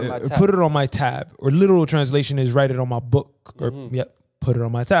put it on my tab, or literal translation is write it on my book, or put it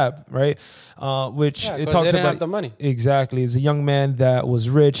on my tab, right? Which it talks they didn't about have the money. Exactly. It's a young man that was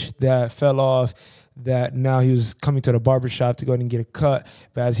rich, that fell off, that now he was coming to the barbershop to go ahead and get a cut.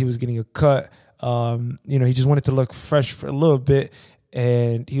 But as he was getting a cut, he just wanted to look fresh for a little bit.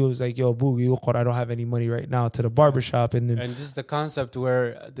 And he was like, yo, Boogie, I don't have any money right now, to the barbershop. And this is the concept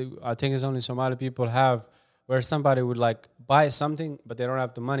where I think it's only Somali people have, where somebody would like buy something, but they don't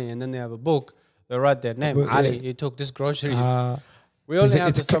have the money. And then they have a book They write their name. But, Ali, yeah. he took this groceries. We only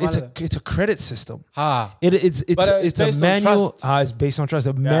have to it's a credit system. Ah. It's a based on manual. trust. It's based on trust.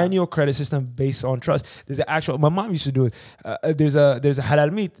 A manual credit system based on trust. There's an actual. My mom used to do it. There's a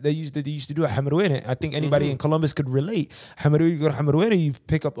halal meat they used to do at Hamarwene. I think anybody in Columbus could relate. Hamarwene, you go to Hamarwene, you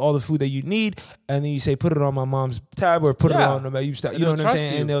pick up all the food that you need, and then you say put it on my mom's tab or put it on the you know what I'm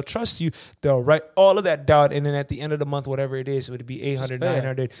saying. And they'll trust you. They'll write all of that down, and then at the end of the month, whatever it is, it would be 800,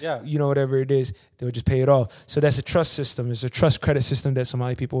 900. You know, whatever it is, they would just pay it off. So that's a trust system. It's a trust credit system that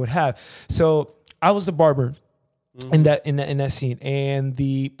Somali people would have. So I was the barber in that scene, and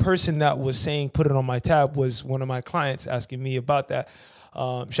the person that was saying put it on my tab was one of my clients asking me about that.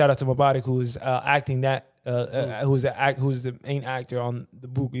 Shout out to Mubarak, who is acting that, who's the main actor on the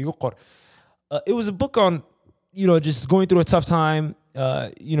book. It was a book on, just going through a tough time.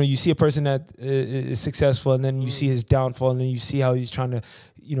 You see a person that is successful, and then you see his downfall, and then you see how he's trying to,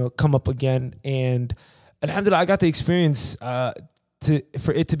 come up again. And alhamdulillah, I got the experience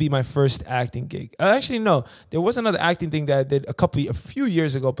for it to be my first acting gig. Actually, no, there was another acting thing that I did a few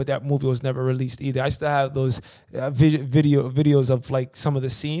years ago, but that movie was never released either. I still have those videos of like some of the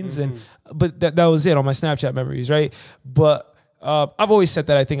scenes, but that was it on my Snapchat memories, right? But I've always said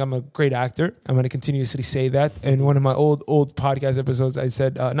that I think I'm a great actor. I'm going to continuously say that. In one of my old podcast episodes, I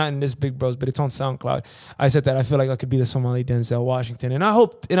said, not in this Big Bros, but it's on SoundCloud. I said that I feel like I could be the Somali Denzel Washington, and I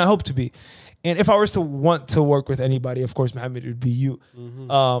hope to be. And if I was to want to work with anybody, of course, Mohamed, it would be you.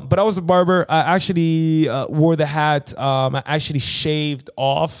 But I was a barber. I actually wore the hat. I actually shaved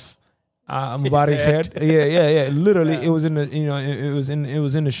off Mubarak's head. Yeah. Literally, it was in the it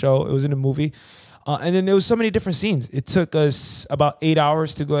was in the show. It was in the movie. And then there was so many different scenes. It took us about 8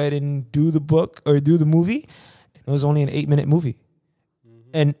 hours to go ahead and do the book or do the movie. It was only an 8-minute movie.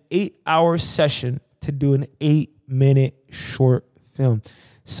 An 8-hour session to do an 8-minute short film.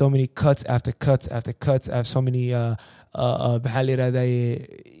 So many cuts after cuts after cuts. I have so many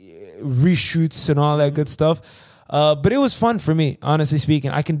reshoots and all that good stuff. But it was fun for me, honestly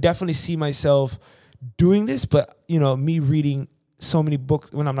speaking. I can definitely see myself doing this, but me reading so many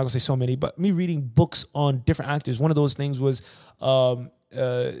books. Well, I'm not gonna say so many, but me reading books on different actors. One of those things was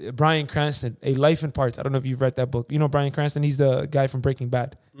Bryan Cranston, A Life in Parts. I don't know if you've read that book. Bryan Cranston. He's the guy from Breaking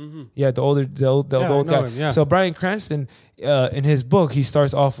Bad. Yeah, the old guy. Him. So Bryan Cranston, in his book, he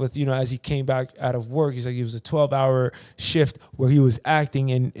starts off with as he came back out of work, he's like it was a 12-hour shift where he was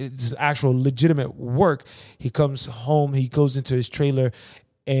acting, and it's actual legitimate work. He comes home, he goes into his trailer,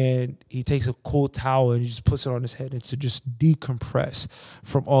 and he takes a cold towel and he just puts it on his head and to just decompress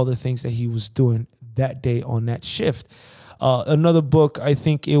from all the things that he was doing that day on that shift. Another book, I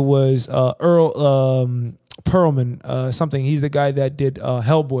think it was Earl Perlman, something. He's the guy that did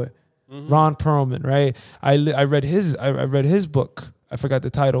Hellboy, Ron Perlman, right? I read his book. I forgot the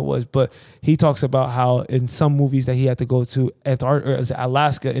title was, but he talks about how in some movies that he had to go to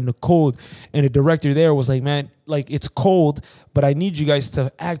Alaska in the cold, and the director there was like, man, like it's cold, but I need you guys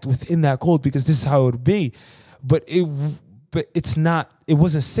to act within that cold because this is how it would be. But it's not. It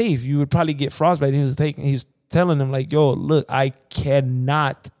wasn't safe. You would probably get frostbite. He was telling them like, yo, look, I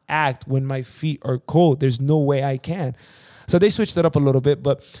cannot act when my feet are cold. There's no way I can. So they switched it up a little bit,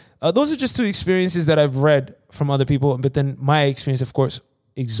 but those are just two experiences that I've read from other people. But then my experience, of course,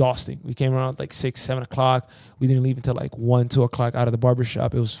 exhausting. We came around like 6, 7 o'clock. We didn't leave until like 1, 2 o'clock out of the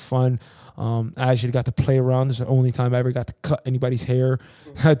barbershop. It was fun. I actually got to play around. This is the only time I ever got to cut anybody's hair.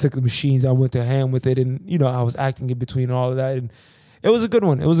 I took the machines. I went to hand with it, and I was acting in between all of that. And it was a good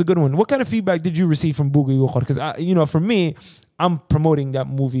one. What kind of feedback did you receive from Boogie Yokhar? Because for me, I'm promoting that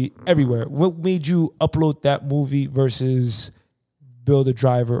movie everywhere. What made you upload that movie versus Build a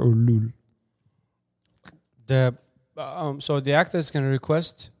Driver or Lul? So the actors can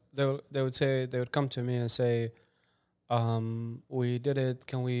request. They would come to me and say, we did it.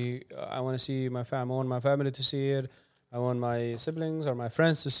 Can we? I want to see my family. I want my family to see it. I want my siblings or my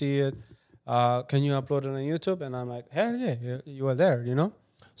friends to see it. Can you upload it on YouTube? And I'm like, hell yeah, you are there,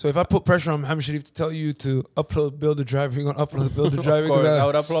 So if I put pressure on Mohamed Sharif to tell you to upload Build a Driver, you're going to upload Build a Driver? Of course, I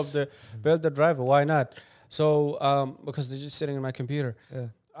would upload the Build the Driver. Why not? So because they're just sitting in my computer. Yeah.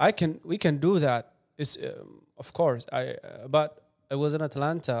 We can do that. It's of course. But I was in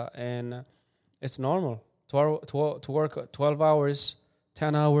Atlanta, and it's normal to work 12 hours,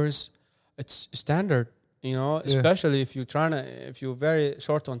 10 hours. It's standard. Especially if you're very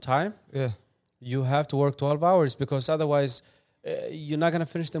short on time, you have to work 12 hours because otherwise you're not going to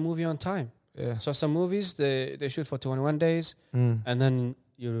finish the movie on time. Yeah. So some movies, they shoot for 21 days and then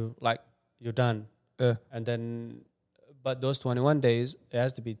you're done. Yeah. And then, but those 21 days, it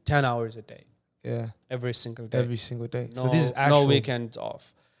has to be 10 hours a day. Yeah. Every single day. No, so this is actual, no weekends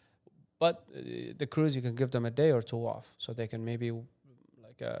off. But the crews, you can give them a day or two off, so they can maybe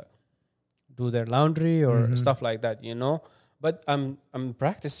like do their laundry or stuff like that, you know. But I'm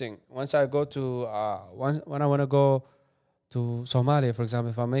practicing. Once I go to when I want to go to Somalia, for example,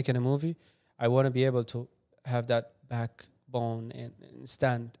 if I'm making a movie, I want to be able to have that backbone and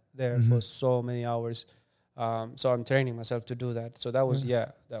stand there for so many hours. So I'm training myself to do that. So that was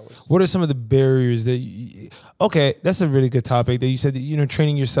that was. What are some of the barriers that okay, that's a really good topic that you said that,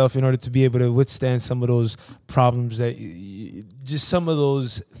 training yourself in order to be able to withstand some of those problems that just some of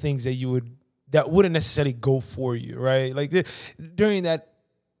those things that wouldn't necessarily go for you, right? Like during that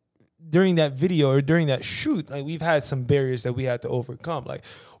video or during that shoot, like we've had some barriers that we had to overcome. Like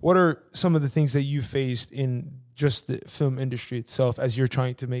what are some of the things that you faced in just the film industry itself as you're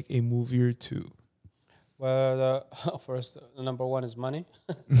trying to make a movie or two? Well, first, number one is money.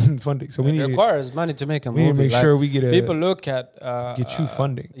 Funding. So it requires money to make a movie. We need to make sure we get people look at get you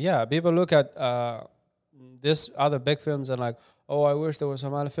funding. Yeah, people look at this other big films and like, oh, I wish there was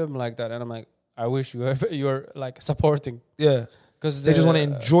some other film like that. And I'm like, I wish you're like supporting. Yeah, because they just want to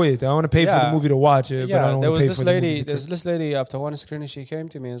enjoy it. I want to pay for the movie to watch it. Yeah, but I don't there was pay this for lady. There's this lady after one screening, she came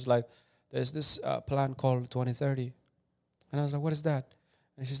to me and was like, "There's this plan called 2030," and I was like, "What is that?"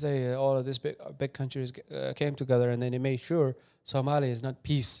 And she said, "All of these big countries came together, and then they made sure Somalia is not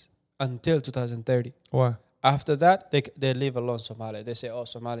peace until 2030. Why? After that, they leave alone Somalia. They say, "Oh,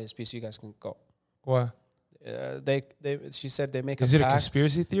 Somalia is peace. You guys can go." Why? She said they make Is a it pact. a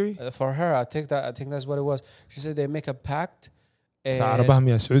conspiracy theory? For her, I think that's what it was. She said they make a pact. And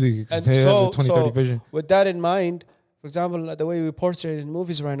so, 2030 vision. With that in mind, for example, the way we portray it in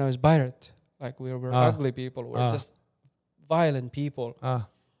movies right now is pirate. Like we're ugly people. We're just violent people.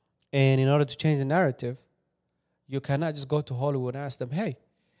 And in order to change the narrative, you cannot just go to Hollywood and ask them, "Hey,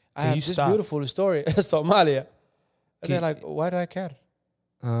 I have this beautiful story, Somalia." And they're like, "Why do I care?"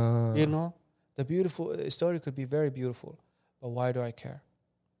 You know? The beautiful story could be very beautiful, but why do I care?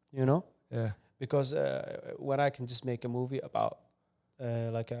 You know? Yeah. Because when I can just make a movie about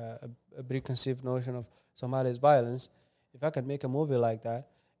like a preconceived notion of Somalia's violence, if I can make a movie like that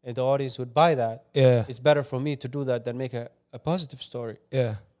and the audience would buy that, it's better for me to do that than make a positive story.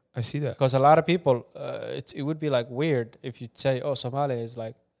 Yeah, I see that. Because a lot of people, it would be like weird if you say, "Oh, Somalia is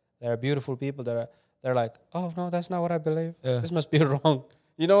like, there are beautiful people that they're like, oh no, that's not what I believe. This must be wrong."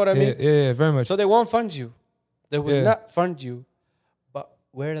 You know what I mean? Yeah, very much. So they won't fund you. They will not fund you. But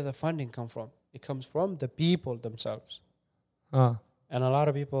where does the funding come from? It comes from the people themselves. And a lot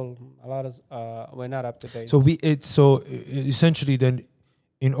of people, we're not up to date. So essentially then,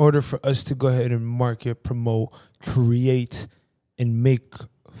 in order for us to go ahead and market, promote, create, and make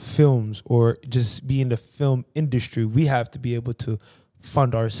films or just be in the film industry, we have to be able to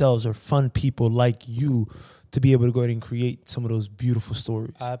fund ourselves or fund people like you to be able to go ahead and create some of those beautiful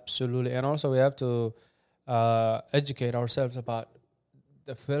stories. Absolutely. And also we have to educate ourselves about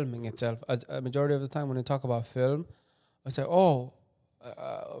the filming itself. A majority of the time when we talk about film, I say, "Oh,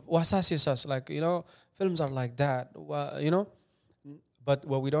 wasasisas," like, films are like that. Well, but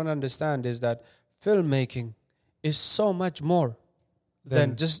what we don't understand is that filmmaking is so much more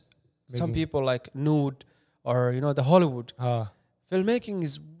than just some people like nude or, the Hollywood. Filmmaking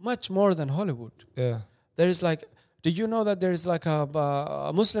is much more than Hollywood. Yeah. There is like, do you know that there is like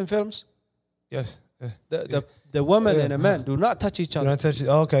a Muslim films? Yes. The woman and a man do not touch each other. Do not touch it.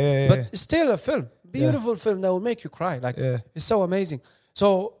 Okay, But it's still a film, beautiful film that will make you cry. Like it's so amazing.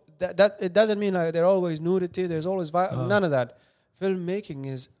 So that it doesn't mean like there's always nudity. There's always none of that. Filmmaking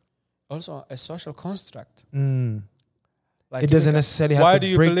is also a social construct. Like it doesn't necessarily have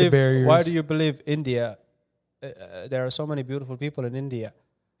to break the barriers. Why do you believe India? There are so many beautiful people in India.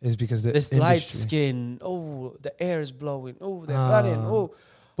 It's because this light skin. Oh, the air is blowing. Oh, they're running. Oh,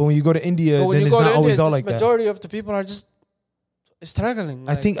 but when you go to India, then it's not always all like that. Majority of the people are just struggling.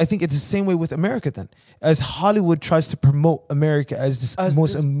 I think it's the same way with America then. As Hollywood tries to promote America as this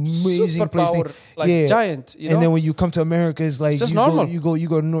most amazing place, giant. And then when you come to America, it's like just normal. You go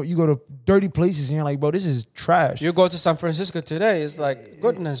to dirty places, and you're like, bro, this is trash. You go to San Francisco today, it's like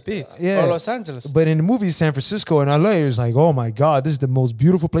goodness be. Or Los Angeles. But in the movies, San Francisco and LA, it's like, oh my God, this is the most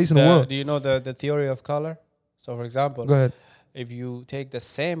beautiful place in the world. Do you know the theory of color? So, for example, go ahead. If you take the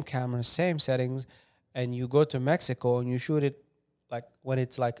same camera, same settings, and you go to Mexico and you shoot it like when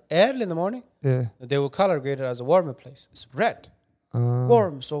it's like early in the morning, they will color grade it as a warmer place. It's red,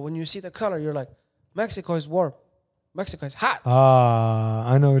 warm. So when you see the color, you're like, Mexico is warm, Mexico is hot.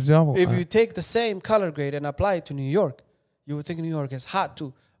 I know exactly. If you take the same color grade and apply it to New York, you would think New York is hot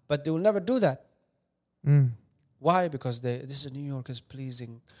too, but they will never do that. Why? Because New York is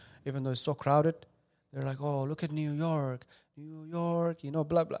pleasing, even though it's so crowded. They're like, oh, look at New York. New York,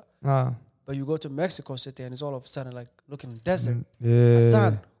 blah blah. Ah. But you go to Mexico City and it's all of a sudden like looking desert. Yeah.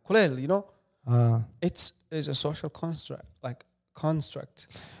 Astan, Kulel, Ah. it's a social construct.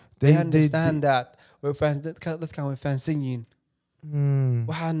 They understand that we're fans. That can we fansigning.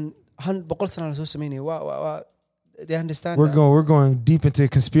 بقول سنة على سوسة ميني they understand. We're going deep into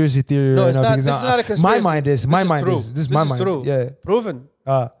conspiracy theory. No, right it's now not. because This is not a conspiracy. My mind is this is my mind. True. Yeah, proven.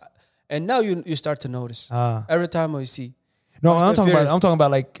 And now you start to notice every time we see. No, I'm talking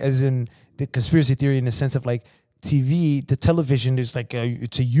about like as in the conspiracy theory in the sense of like TV, the television is like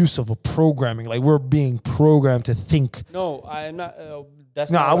it's a use of a programming. Like we're being programmed to think. No, I'm not.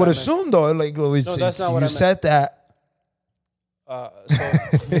 That's no. Not I would I assume though. Like that's not what I you said that.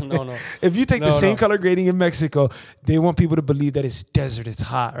 No. If you take the same color grading in Mexico, they want people to believe that it's desert, it's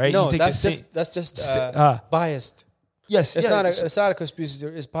hot, right? No, that's just biased. Yes, it's not a conspiracy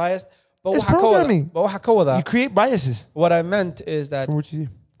theory. It's biased. But it's programming. You create biases. What I meant is that for what you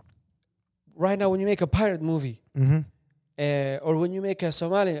do. Right now, when you make a pirate movie, or when you make a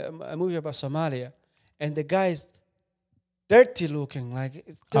movie about Somalia, and the guy's dirty looking, like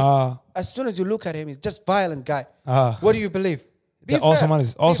it's just, as soon as you look at him, he's just violent guy. What do you believe? All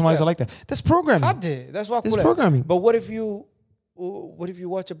Somalis are like that. That's programming. That's what it's programming. But what if you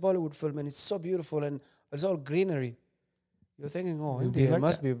watch a Bollywood film and it's so beautiful and it's all greenery? You're thinking, oh, India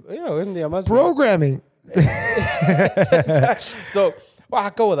must be programming. So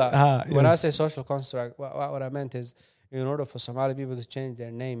when I say social construct, what I meant is, in order for Somali people to change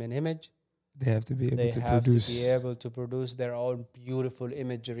their name and image, they have to be able to produce their own beautiful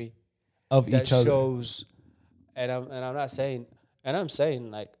imagery of each other. Shows, and I'm not saying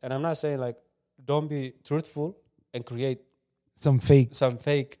like don't be truthful and create some fake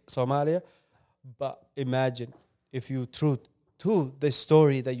Somalia, but imagine if you truth to the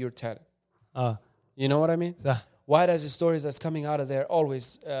story that you're telling. You know what I mean? Why does the stories that's coming out of there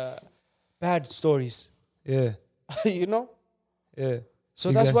always bad stories? Yeah. Yeah. So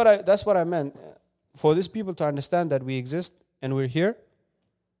exactly. that's what I meant. For these people to understand that we exist and we're here,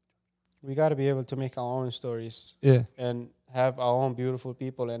 we got to be able to make our own stories. Yeah. And have our own beautiful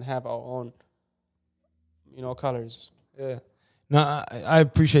people and have our own, colors. Yeah. No, I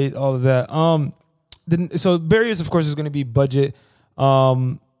appreciate all of that. So barriers, of course, is going to be budget.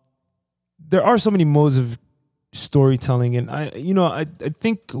 There are so many modes of storytelling, and I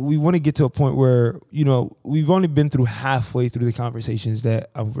think we want to get to a point where we've only been through halfway through the conversations that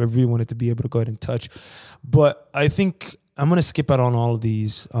I really wanted to be able to go ahead and touch, but I think I'm going to skip out on all of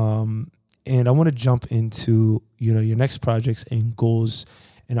these, and I want to jump into your next projects and goals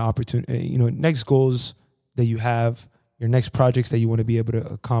and opportunity. Next goals that you have, your next projects that you want to be able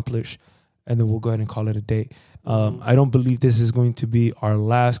to accomplish, and then we'll go ahead and call it a day. I don't believe this is going to be our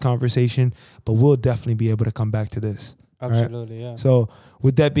last conversation, but we'll definitely be able to come back to this. Absolutely, right? Yeah. So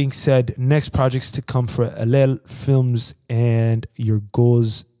with that being said, next projects to come for Aleel Films and your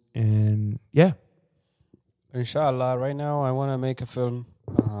goals, and yeah. Inshallah, right now I want to make a film.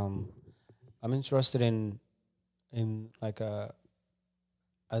 I'm interested in like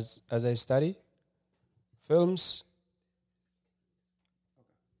as I study films.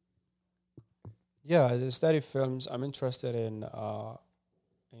 Yeah, as I study films, I'm interested in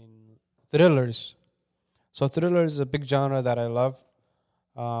thrillers. So thriller is a big genre that I love.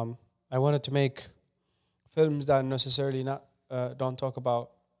 I wanted to make films that necessarily don't talk about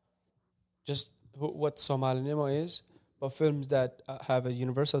just what Somalinimo is, but films that have a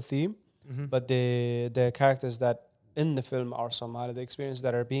universal theme, but the characters that in the film are Somali. The experiences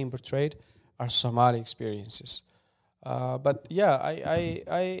that are being portrayed are Somali experiences. But yeah,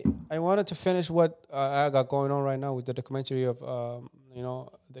 I wanted to finish what I got going on right now with the documentary of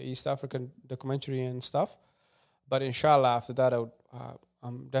the East African documentary and stuff. But inshallah, after that,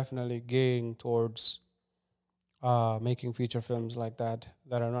 I'm definitely gearing towards making feature films like that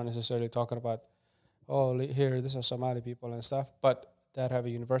are not necessarily talking about this are Somali people and stuff, but that have a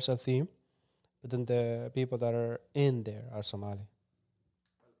universal theme. But then the people that are in there are Somali.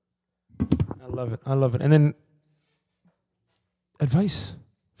 I love it. And then advice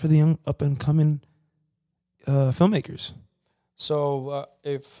for the young up and coming filmmakers. So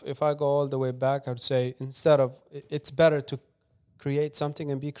if I go all the way back, I would say it's better to create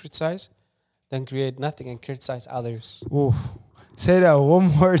something and be criticized than create nothing and criticize others. Ooh. Say that one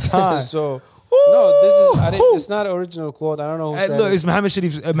more time. So it's not an original quote. I don't know who said it. It's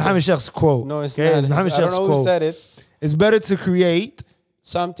Mohamed Sheikh's quote. No, it's not. I don't know who said it. It's better to create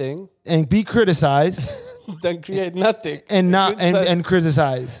something and be criticized than create nothing and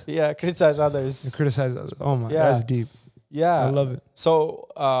criticize. Yeah, criticize others. And criticize others. Oh my, that's deep. Yeah, I love it. So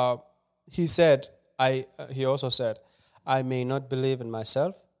he also said, I may not believe in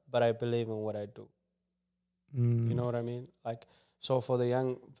myself, but I believe in what I do. You know what I mean? Like, so for the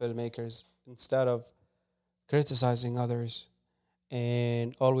young filmmakers, instead of criticizing others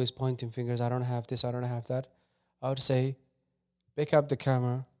and always pointing fingers, I don't have this, I don't have that, I would say, pick up the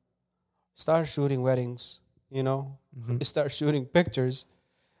camera, start shooting weddings, start shooting pictures,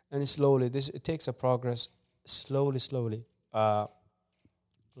 and slowly, it takes a progress, slowly,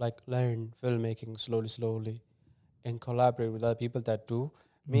 like learn filmmaking slowly, and collaborate with other people that do.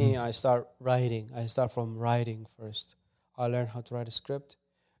 Me, I start writing. I start from writing first. I learned how to write a script.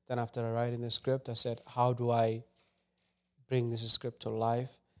 Then after writing the script, I said, how do I bring this script to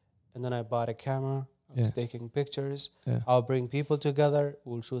life? And then I bought a camera. I was taking pictures. Yeah. I'll bring people together.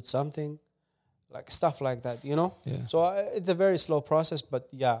 We'll shoot something, like stuff like that, Yeah. So it's a very slow process, but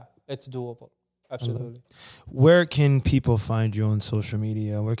yeah, it's doable. Absolutely. Where can people find you on social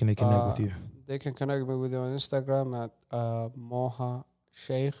media? Where can they connect with you? They can connect me with you on Instagram at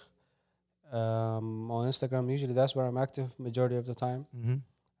Shaykh. On Instagram, usually that's where I'm active majority of the time.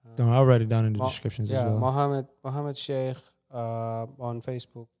 I'll write it down in the descriptions as well. Mohamed Shaykh on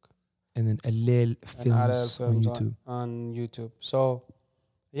Facebook. And then Aleel Films on YouTube. On YouTube. So,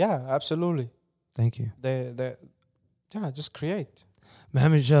 yeah, absolutely. Thank you. Just create.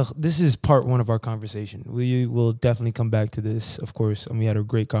 Mohamed Shaykh, this is part 1 of our conversation. We will definitely come back to this, of course. And we had a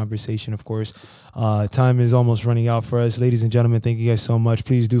great conversation, of course. Time is almost running out for us. Ladies and gentlemen, thank you guys so much.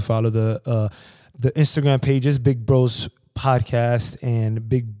 Please do follow the Instagram pages, Big Bros Podcast and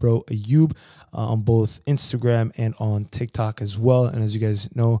Big Bro Ayub, on both Instagram and on TikTok as well. And as you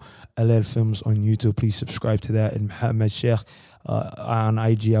guys know, Aleel Films on YouTube. Please subscribe to that. And Mohamed Shaykh on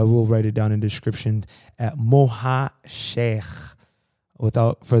IG. I will write it down in the description at Moha Shaykh.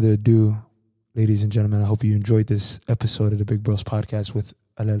 Without further ado, ladies and gentlemen, I hope you enjoyed this episode of the Big Bros Podcast with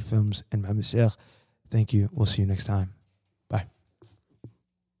Aleel Films and Mohamed Shaykh. Thank you. We'll see you next time.